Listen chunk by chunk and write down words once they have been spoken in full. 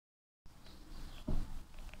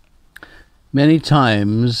Many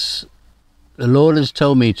times the Lord has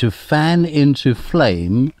told me to fan into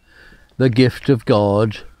flame the gift of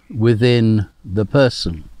God within the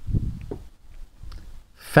person.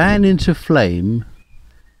 Fan into flame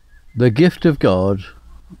the gift of God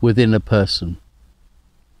within a person.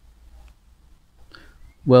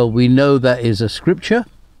 Well, we know that is a scripture.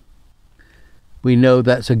 We know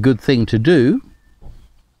that's a good thing to do.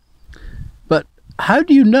 But how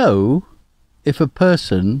do you know if a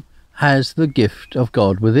person has the gift of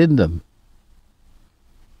God within them?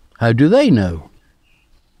 How do they know?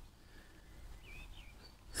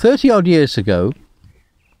 30-odd years ago,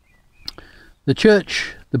 the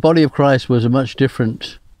church, the body of Christ, was a much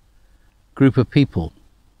different group of people.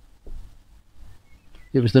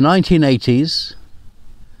 It was the 1980s.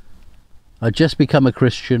 I'd just become a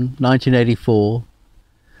Christian, 1984.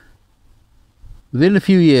 Within a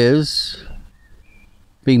few years,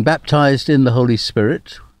 being baptized in the Holy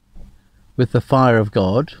Spirit with the fire of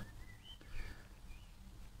God.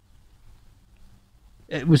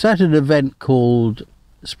 It was at an event called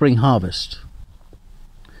Spring Harvest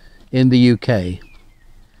in the UK.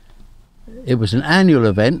 It was an annual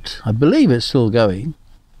event. I believe it's still going.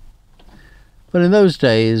 But in those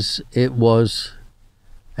days, it was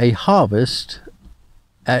a harvest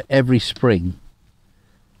at every spring.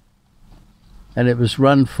 And it was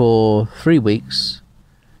run for 3 weeks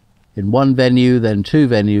in one venue, then 2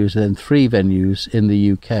 venues, then 3 venues in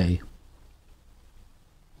the UK.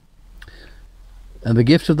 And the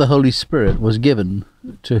gift of the Holy Spirit was given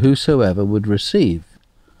to whosoever would receive.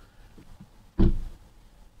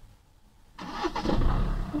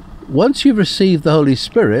 Once you've received the Holy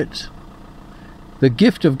Spirit, the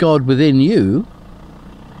gift of God within you,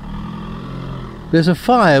 there's a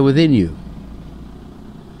fire within you.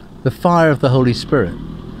 The fire of the Holy Spirit.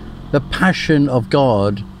 The passion of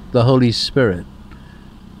God, the Holy Spirit.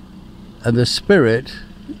 And the Spirit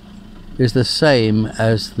is the same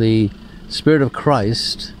as the Spirit of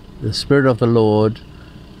Christ, the Spirit of the Lord,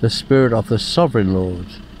 the Spirit of the Sovereign Lord.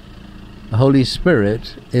 The Holy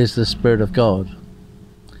Spirit is the Spirit of God.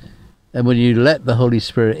 And when you let the Holy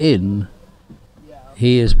Spirit in,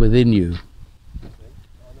 He is within you.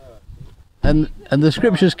 And the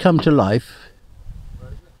scriptures come to life,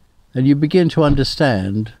 and you begin to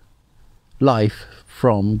understand life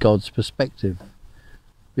from God's perspective,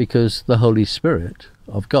 because the Holy Spirit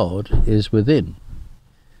of God is within.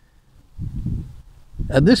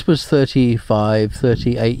 And this was 35,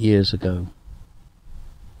 38 years ago.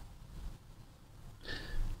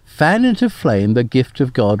 Fan into flame the gift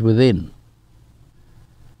of God within.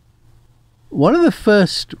 One of the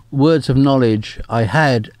first words of knowledge I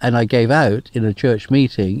had and I gave out in a church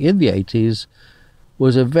meeting in the 80s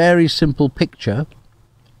was a very simple picture.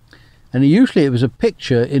 And usually it was a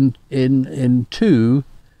picture in 2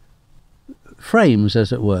 frames,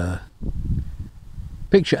 as it were.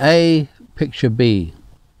 Picture A, picture B.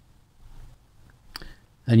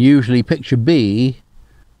 And usually picture B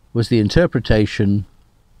was the interpretation.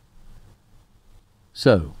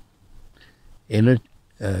 So, in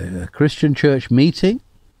a Christian church meeting,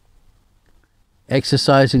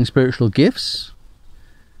 exercising spiritual gifts,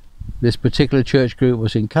 this particular church group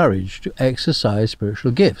was encouraged to exercise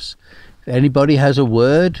spiritual gifts. If anybody has a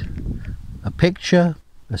word, a picture,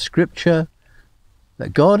 a scripture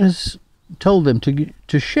that God has told them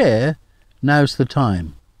to share, now's the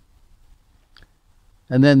time.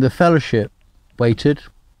 And then the fellowship waited,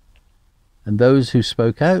 and those who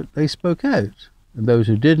spoke out, they spoke out, and those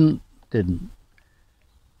who didn't.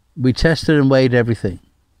 We tested and weighed everything.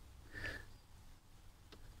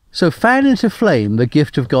 So fan into flame the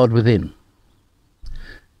gift of God within.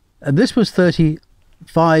 And this was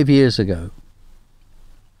 35 years ago.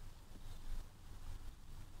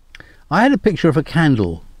 I had a picture of a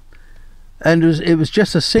candle, and it was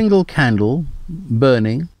just a single candle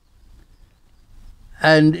burning,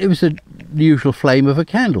 and it was the usual flame of a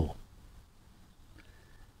candle.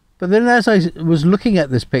 But then as I was looking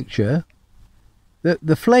at this picture,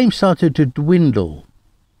 the flame started to dwindle.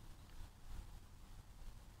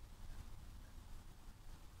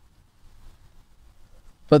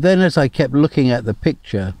 But then as I kept looking at the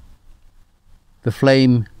picture, the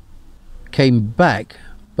flame came back,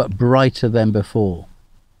 but brighter than before.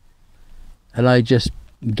 And I just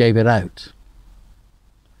gave it out.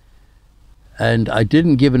 And I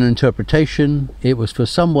didn't give an interpretation. It was for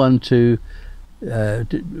someone to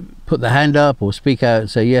put the hand up or speak out and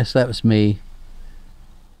say, yes, that was me.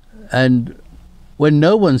 And when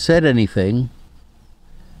no one said anything,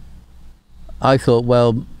 I thought,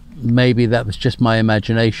 well, maybe that was just my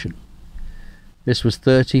imagination. This was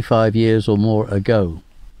 35 years or more ago.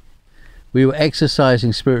 We were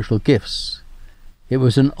exercising spiritual gifts It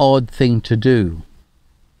was an odd thing to do.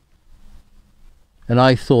 And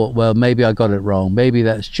I thought, well, maybe I got it wrong. Maybe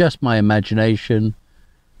that's just my imagination.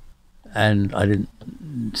 And I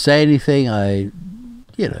didn't say anything. I,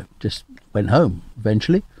 just went home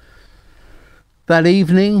eventually. That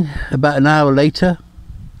evening, about an hour later,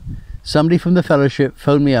 somebody from the fellowship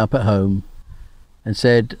phoned me up at home and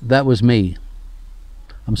said, that was me.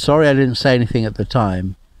 I'm sorry I didn't say anything at the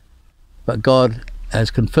time, but God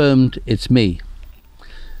has confirmed it's me.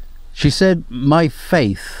 She said, my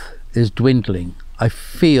faith is dwindling. I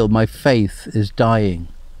feel my faith is dying.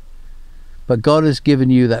 But God has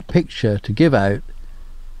given you that picture to give out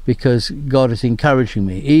because God is encouraging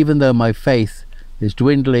me. Even though my faith is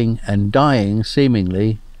dwindling and dying,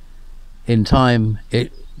 seemingly, in time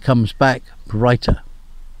it comes back brighter,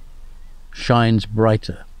 shines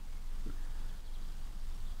brighter.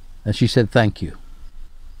 And she said, thank you.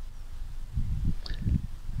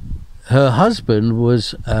 Her husband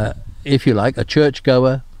was, if you like, a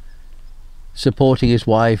churchgoer, supporting his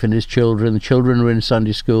wife and his children. The children were in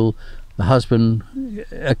Sunday school. The husband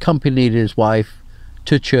accompanied his wife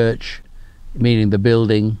to church, meaning the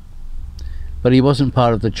building, but he wasn't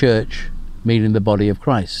part of the church, meaning the body of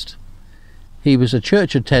Christ. He was a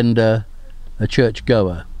church attender, a church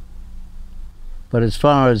goer, but as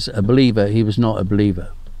far as a believer, he was not a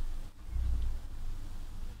believer.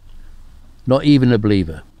 Not even a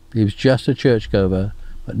believer. He was just a churchgoer,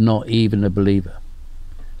 but not even a believer.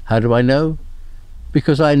 How do I know?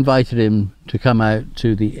 Because I invited him to come out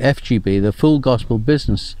to the FGB, the Full Gospel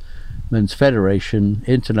Businessmen's Federation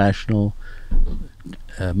International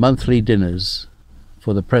monthly dinners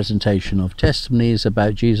for the presentation of testimonies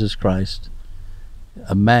about Jesus Christ,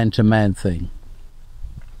 a man-to-man thing.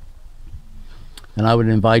 And I would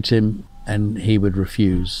invite him and he would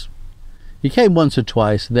refuse. He came once or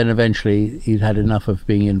twice, then eventually he'd had enough of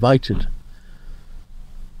being invited.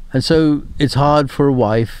 And so it's hard for a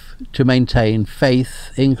wife to maintain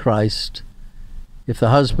faith in Christ if the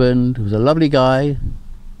husband, who's a lovely guy,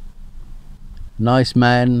 nice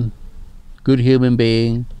man, good human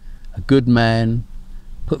being, a good man,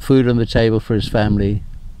 put food on the table for his family,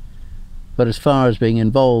 but as far as being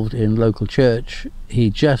involved in local church, he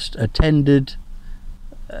just attended,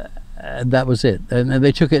 and that was it. And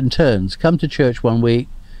they took it in turns. Come to church one week,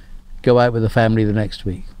 go out with the family the next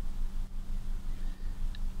week.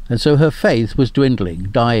 And so her faith was dwindling,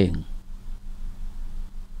 dying.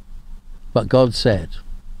 But God said,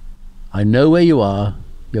 I know where you are,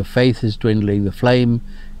 your faith is dwindling, the flame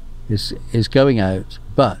is going out,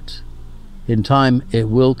 but in time it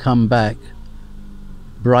will come back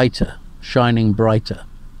brighter, shining brighter.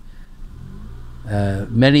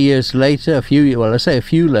 Many years later, a few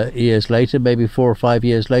years later, maybe 4 or 5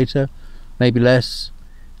 years later, maybe less,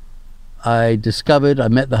 I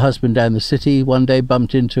met the husband down the city one day,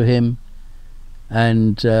 bumped into him,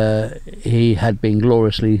 and he had been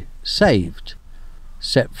gloriously saved,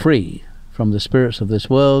 set free from the spirits of this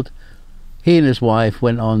world. He and his wife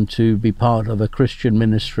went on to be part of a Christian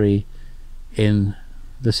ministry in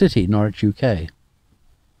the city, Norwich, UK.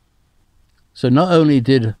 So not only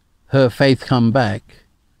did her faith come back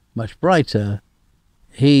much brighter,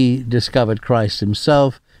 he discovered Christ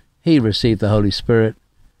himself, he received the Holy Spirit,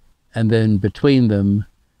 and then between them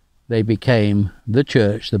they became the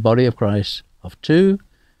church, the body of Christ of two,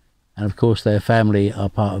 and of course their family are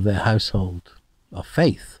part of their household of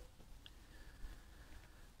faith.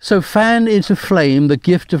 So fan into flame the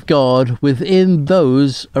gift of God within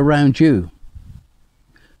those around you.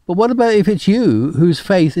 But what about if it's you whose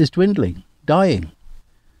faith is dwindling, dying?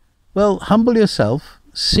 Well, humble yourself,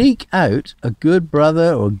 seek out a good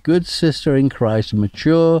brother or good sister in Christ, a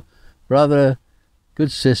mature brother,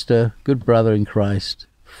 good sister, good brother in Christ,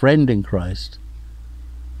 friend in Christ,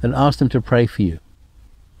 and ask them to pray for you.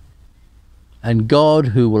 And God,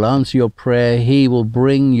 who will answer your prayer, he will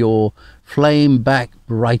bring your flame back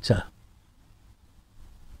brighter.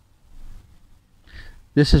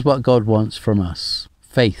 This is what God wants from us,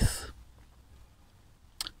 faith.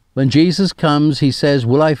 When Jesus comes, he says,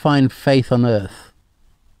 will I find faith on earth?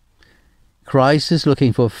 Christ is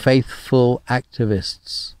looking for faithful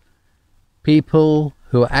activists, people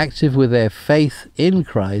who are active with their faith in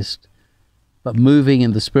Christ, but moving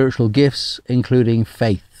in the spiritual gifts, including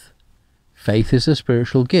faith. Faith is a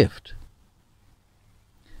spiritual gift.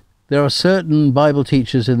 There are certain Bible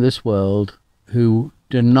teachers in this world who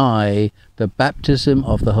deny the baptism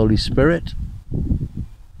of the Holy Spirit.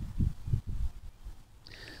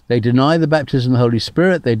 They deny the baptism of the Holy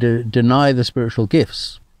Spirit. They deny the spiritual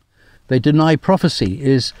gifts. They deny prophecy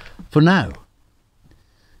is for now.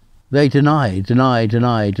 They deny.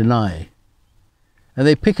 And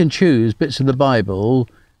they pick and choose bits of the Bible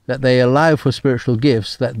that they allow for spiritual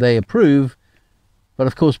gifts that they approve. But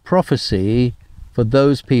of course, prophecy for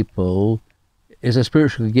those people is a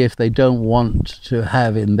spiritual gift they don't want to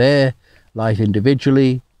have in their life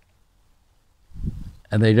individually,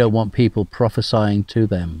 and they don't want people prophesying to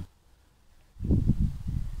them.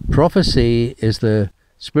 Prophecy is the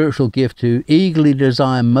spiritual gift to eagerly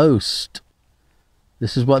desire most.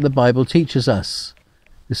 This is what the Bible teaches us.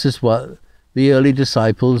 This is what the early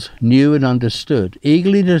disciples knew and understood.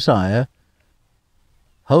 Eagerly desire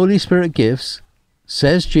Holy Spirit gifts,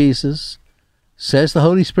 says Jesus, says the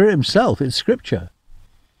Holy Spirit himself. It's scripture.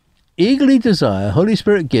 Eagerly desire Holy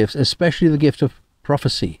Spirit gifts, especially the gift of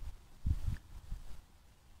prophecy.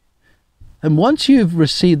 And once you've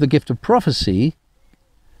received the gift of prophecy,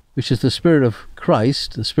 which is the Spirit of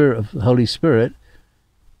Christ, the Spirit of the Holy Spirit,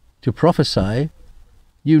 to prophesy,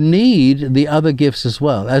 you need the other gifts as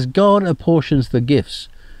well. As God apportions the gifts,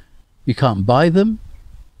 you can't buy them,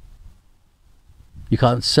 you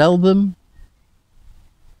can't sell them.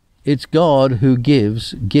 It's God who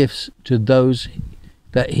gives gifts to those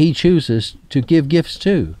that he chooses to give gifts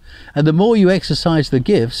to. And the more you exercise the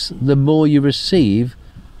gifts, the more you receive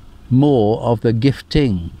more of the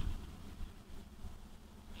gifting.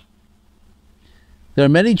 There are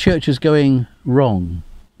many churches going wrong,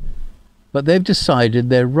 but they've decided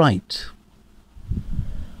they're right.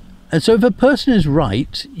 And so if a person is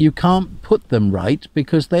right, you can't put them right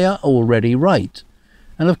because they are already right.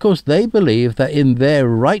 And of course they believe that in their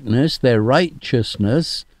rightness, their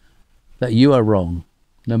righteousness, that you are wrong,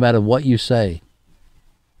 no matter what you say.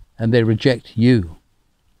 And they reject you.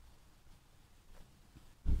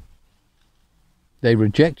 They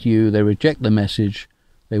reject you, they reject the message.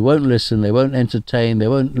 They won't listen, they won't entertain, they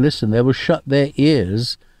won't listen. They will shut their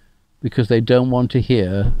ears because they don't want to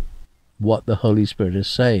hear what the Holy Spirit is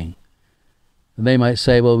saying. And they might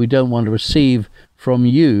say, well, we don't want to receive from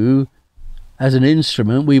you as an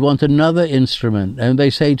instrument, we want another instrument. And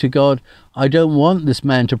they say to God, I don't want this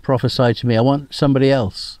man to prophesy to me, I want somebody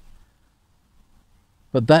else.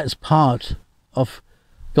 But that's part of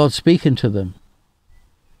God speaking to them.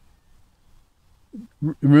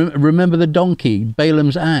 Remember the donkey,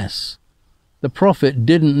 Balaam's ass. The prophet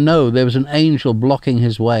didn't know there was an angel blocking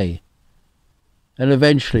his way. And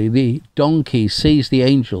eventually the donkey sees the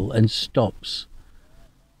angel and stops.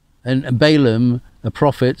 And Balaam, the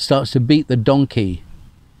prophet, starts to beat the donkey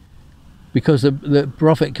because the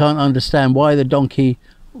prophet can't understand why the donkey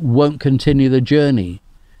won't continue the journey.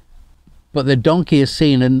 But the donkey has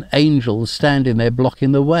seen an angel standing there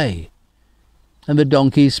blocking the way. And the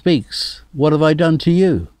donkey speaks, what have I done to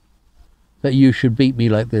you that you should beat me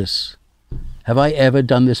like this? Have I ever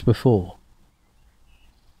done this before?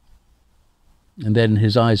 And then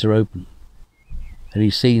his eyes are open and he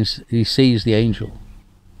sees the angel.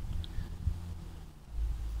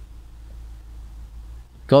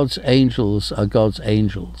 God's angels are God's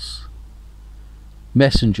angels,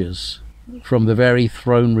 messengers from the very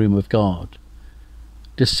throne room of God,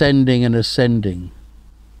 descending and ascending.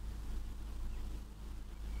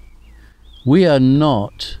 We are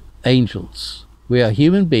not angels. We are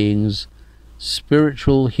human beings,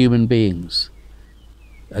 spiritual human beings.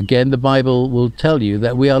 Again, the Bible will tell you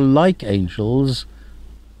that we are like angels.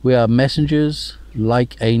 We are messengers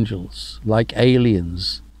like angels, like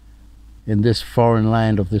aliens in this foreign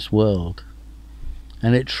land of this world.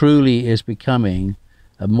 And it truly is becoming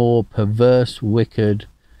a more perverse, wicked,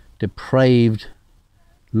 depraved,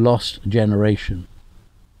 lost generation.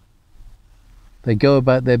 They go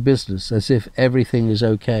about their business as if everything is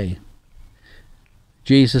okay.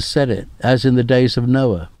 Jesus said it, as in the days of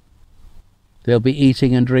Noah. They'll be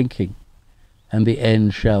eating and drinking, and the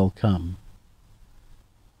end shall come.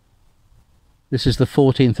 This is the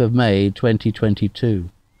 14th of May, 2022.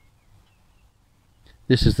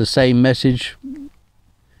 This is the same message,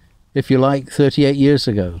 if you like, 38 years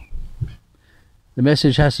ago. The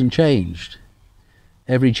message hasn't changed.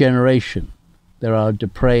 Every generation, there are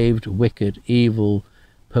depraved, wicked, evil,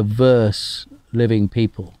 perverse living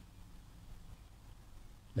people.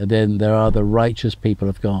 And then there are the righteous people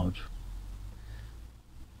of God.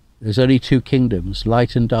 There's only two kingdoms,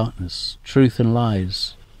 light and darkness, truth and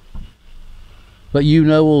lies. But you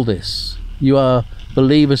know all this. You are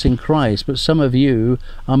believers in Christ, but some of you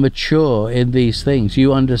are mature in these things.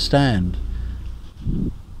 You understand.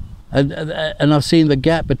 And I've seen the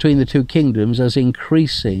gap between the two kingdoms as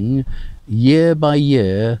increasing year by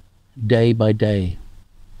year, day by day.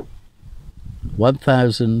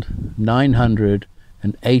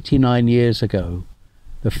 1,989 years ago,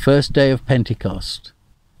 the first day of Pentecost,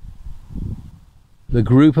 the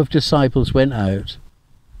group of disciples went out.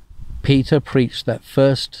 Peter preached that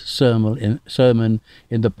first sermon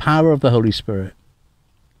in the power of the Holy Spirit,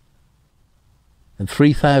 and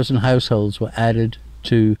 3,000 households were added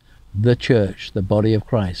to the church, the body of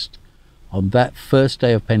Christ, on that first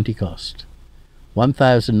day of Pentecost,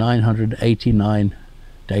 1,989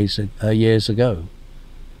 years ago.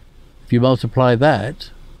 If you multiply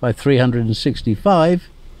that by 365,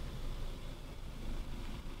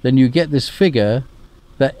 then you get this figure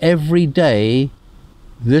that every day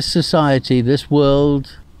this society, this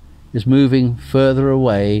world, is moving further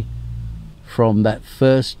away from that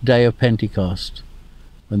first day of Pentecost,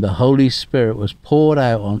 when the Holy Spirit was poured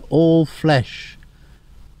out on all flesh.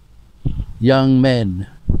 Young men,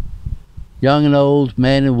 young and old,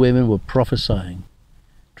 men and women were prophesying,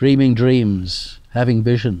 dreaming dreams, having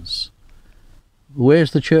visions.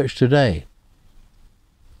 Where's the church today?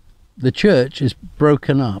 The church is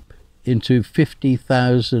broken up into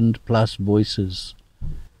 50,000 plus voices,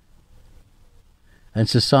 and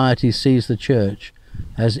society sees the church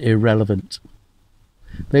as irrelevant.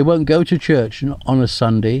 They won't go to church on a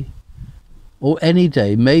Sunday or any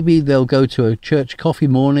day. Maybe they'll go to a church coffee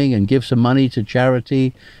morning and give some money to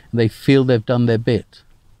charity, and they feel they've done their bit.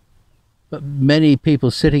 But many people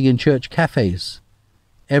sitting in church cafes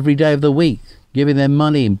every day of the week, giving them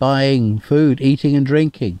money, buying food, eating and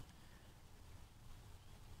drinking.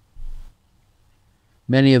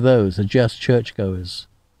 Many of those are just churchgoers.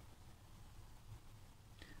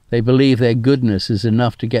 They believe their goodness is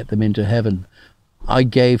enough to get them into heaven. I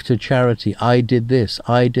gave to charity, I did this,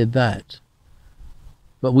 I did that.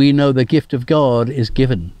 But we know the gift of God is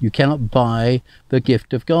given. You cannot buy the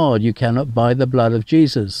gift of God. You cannot buy the blood of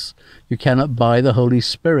Jesus. You cannot buy the Holy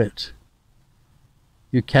Spirit.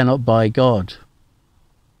 You cannot buy God.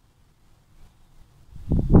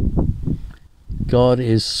 God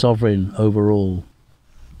is sovereign over all.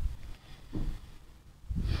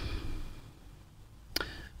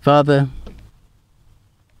 Father,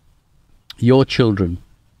 your children,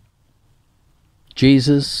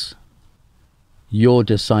 Jesus, your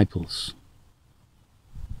disciples,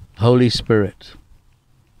 Holy Spirit,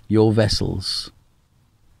 your vessels.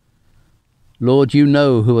 Lord, you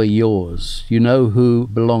know who are yours. You know who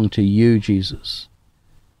belong to you, Jesus.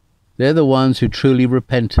 They're the ones who truly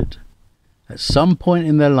repented. At some point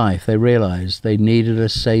in their life, they realized they needed a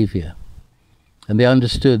Savior, and they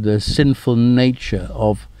understood the sinful nature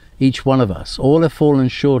of each one of us. All have fallen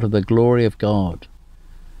short of the glory of God.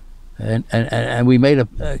 And we made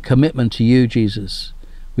a commitment to you, Jesus.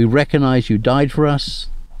 We recognize you died for us.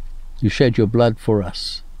 You shed your blood for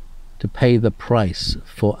us to pay the price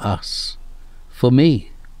for us, for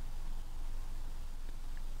me.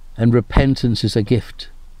 And repentance is a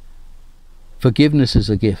gift. Forgiveness is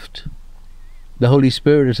a gift. The Holy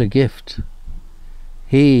Spirit is a gift.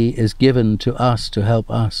 He is given to us to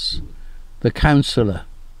help us. The Counselor,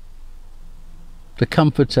 the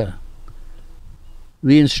Comforter,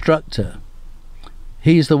 the Instructor.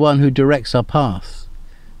 He's the one who directs our path.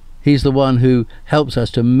 He's the one who helps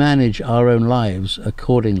us to manage our own lives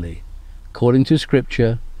accordingly, according to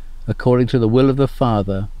Scripture, according to the will of the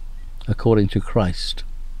Father, according to Christ.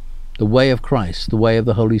 The way of Christ, the way of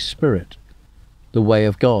the Holy Spirit, the way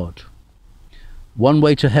of God. One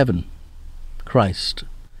way to heaven, Christ.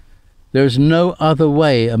 There is no other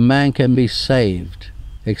way a man can be saved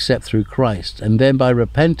except through Christ, and then by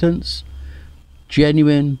repentance,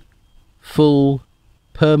 genuine, full,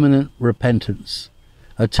 permanent repentance,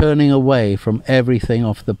 a turning away from everything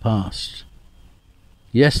of the past.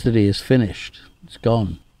 Yesterday is finished. It's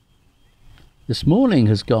gone. This morning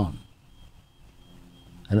has gone.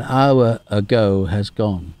 An hour ago has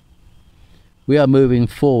gone. We are moving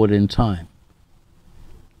forward in time.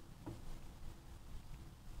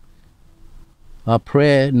 Our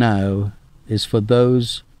prayer now is for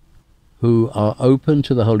those who are open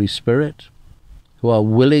to the Holy Spirit, who are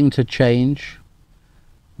willing to change,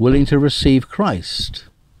 willing to receive Christ.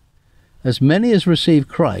 As many as receive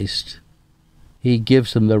Christ, he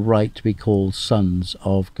gives them the right to be called sons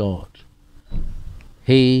of God.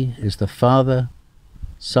 He is the Father,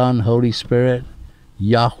 Son, Holy Spirit,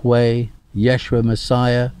 Yahweh, Yeshua,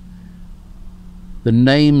 Messiah. The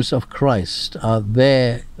names of Christ are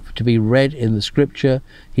there to be read in the Scripture.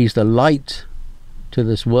 He's the light to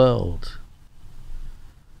this world.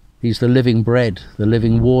 He's the living bread, the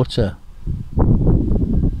living water.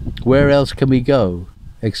 Where else can we go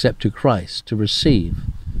except to Christ to receive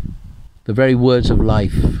the very words of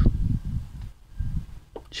life?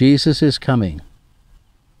 Jesus is coming.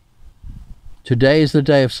 Today is the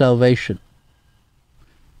day of salvation.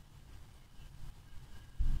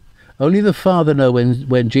 Only the Father knows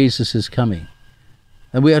when Jesus is coming.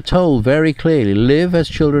 And we are told very clearly, live as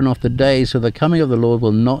children of the day, so the coming of the Lord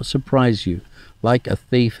will not surprise you like a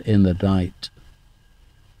thief in the night.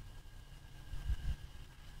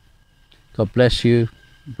 God bless you,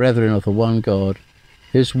 brethren of the one God,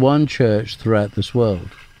 His one church throughout this world.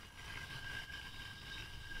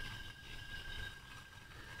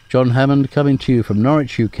 John Hammond, coming to you from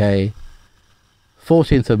Norwich, UK,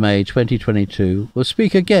 14th of May 2022, will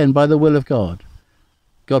speak again by the will of God.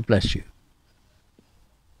 God bless you.